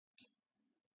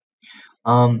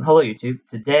Hello YouTube.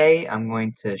 Today I'm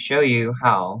going to show you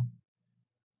how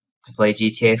to play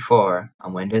GTA 4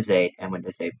 on Windows 8 and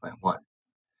Windows 8.1.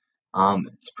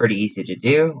 It's pretty easy to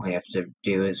do. All you have to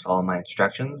do is follow my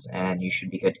instructions and you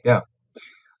should be good to go.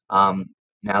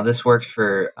 Now this works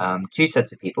for two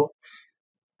sets of people,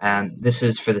 and this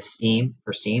is for Steam.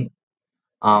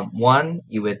 One,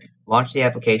 you would launch the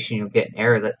application, you'll get an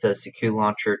error that says Secure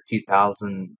Launcher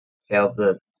 2000 failed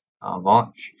the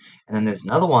launch. And then there's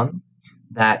another one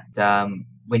that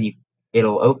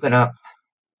it'll open up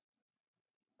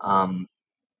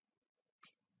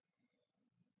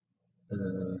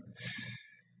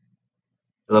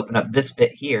this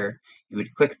bit here. You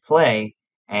would click play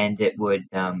and it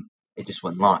just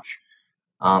wouldn't launch.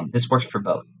 This works for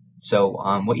both. So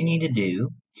what you need to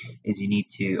do is you need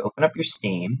to open up your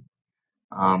Steam,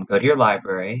 go to your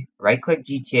library, right click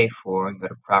GTA 4 and go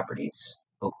to Properties,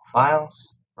 Local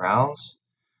Files, Browse,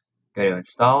 go to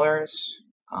Installers.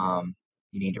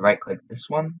 You need to right click this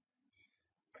one,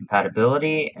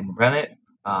 Compatibility, and run it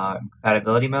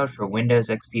compatibility mode for Windows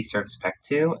XP Service Pack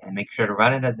 2, and make sure to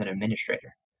run it as an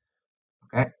administrator.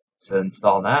 Okay, so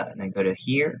install that and then go to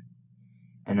here,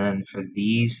 and then for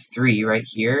these three right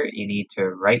here, you need to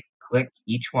right click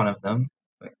each one of them.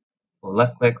 Well,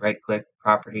 left click, right click,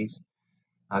 Properties,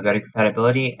 go to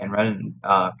Compatibility and run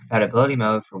compatibility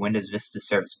mode for Windows Vista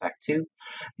Service Pack 2.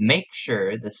 Make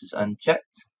sure this is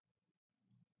unchecked.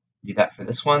 Do that for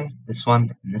this one, and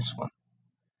this one.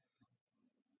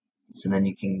 So then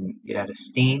you can get out of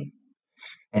Steam.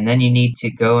 And then you need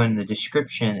to go in the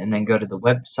description and then go to the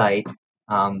website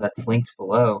that's linked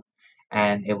below,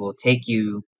 and it will take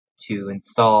you to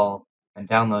install and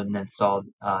download and install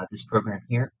this program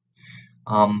here.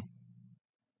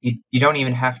 You don't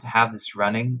even have to have this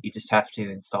running, you just have to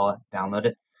install it, download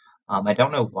it. I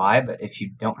don't know why, but if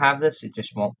you don't have this, it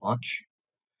just won't launch.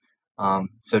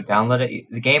 So download it.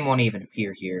 The game won't even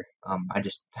appear here. I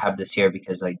just have this here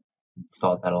because I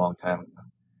installed that a long time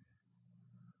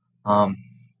ago.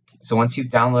 So once you've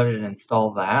downloaded and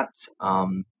installed that,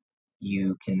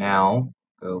 you can now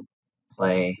go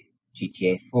play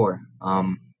GTA 4.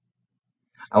 I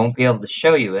won't be able to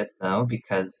show you it though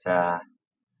because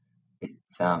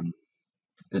it's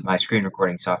my screen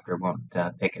recording software won't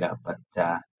pick it up. But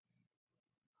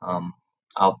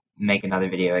I'll make another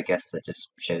video, I guess, that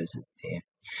just shows it to you.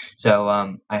 So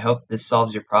I hope this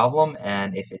solves your problem,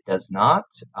 and if it does not,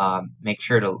 make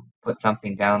sure to put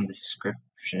something down in the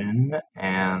description,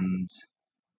 and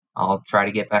I'll try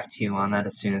to get back to you on that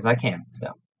as soon as I can.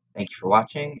 So thank you for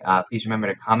watching. Please remember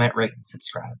to comment, rate, and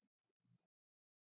subscribe.